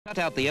Cut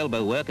out the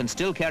elbow work and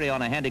still carry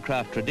on a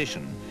handicraft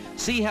tradition.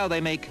 See how they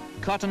make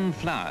cotton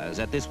flowers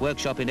at this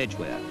workshop in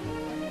Edgware.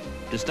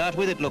 To start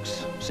with, it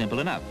looks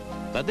simple enough,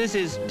 but this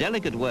is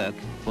delicate work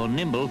for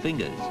nimble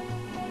fingers.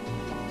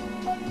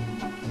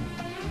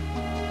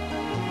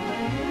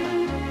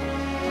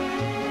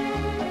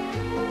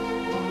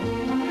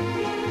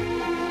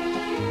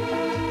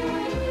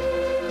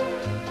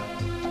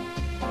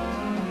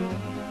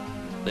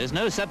 There's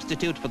no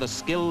substitute for the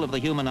skill of the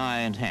human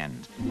eye and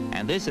hand,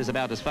 and this is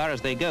about as far as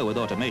they go with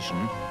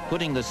automation,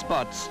 putting the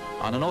spots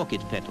on an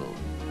orchid petal.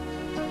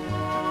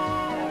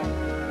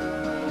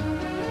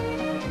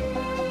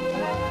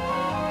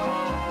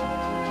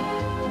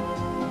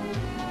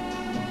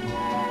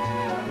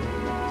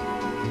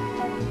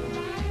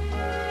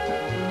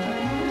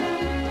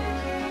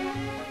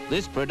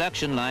 This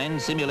production line,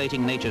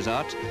 simulating nature's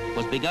art,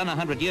 was begun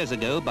 100 years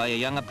ago by a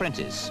young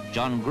apprentice,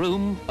 John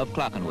Groom of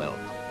Clerkenwell,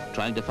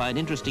 trying to find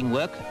interesting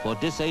work for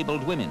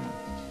disabled women.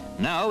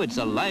 Now it's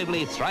a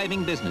lively,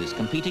 thriving business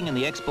competing in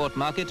the export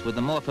market with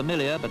the more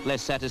familiar but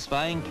less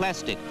satisfying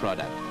plastic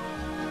product.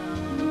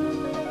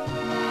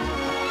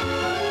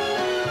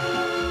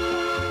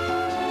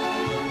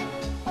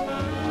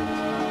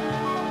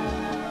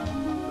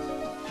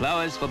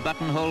 Flowers for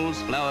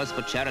buttonholes, flowers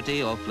for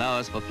charity, or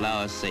flowers for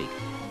flowers' sake.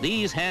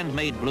 These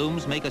handmade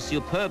blooms make a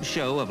superb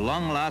show of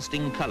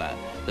long-lasting colour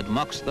that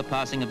mocks the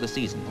passing of the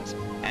seasons.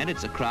 And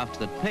it's a craft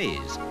that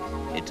pays.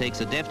 It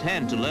takes a deft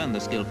hand to learn the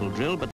skillful drill, but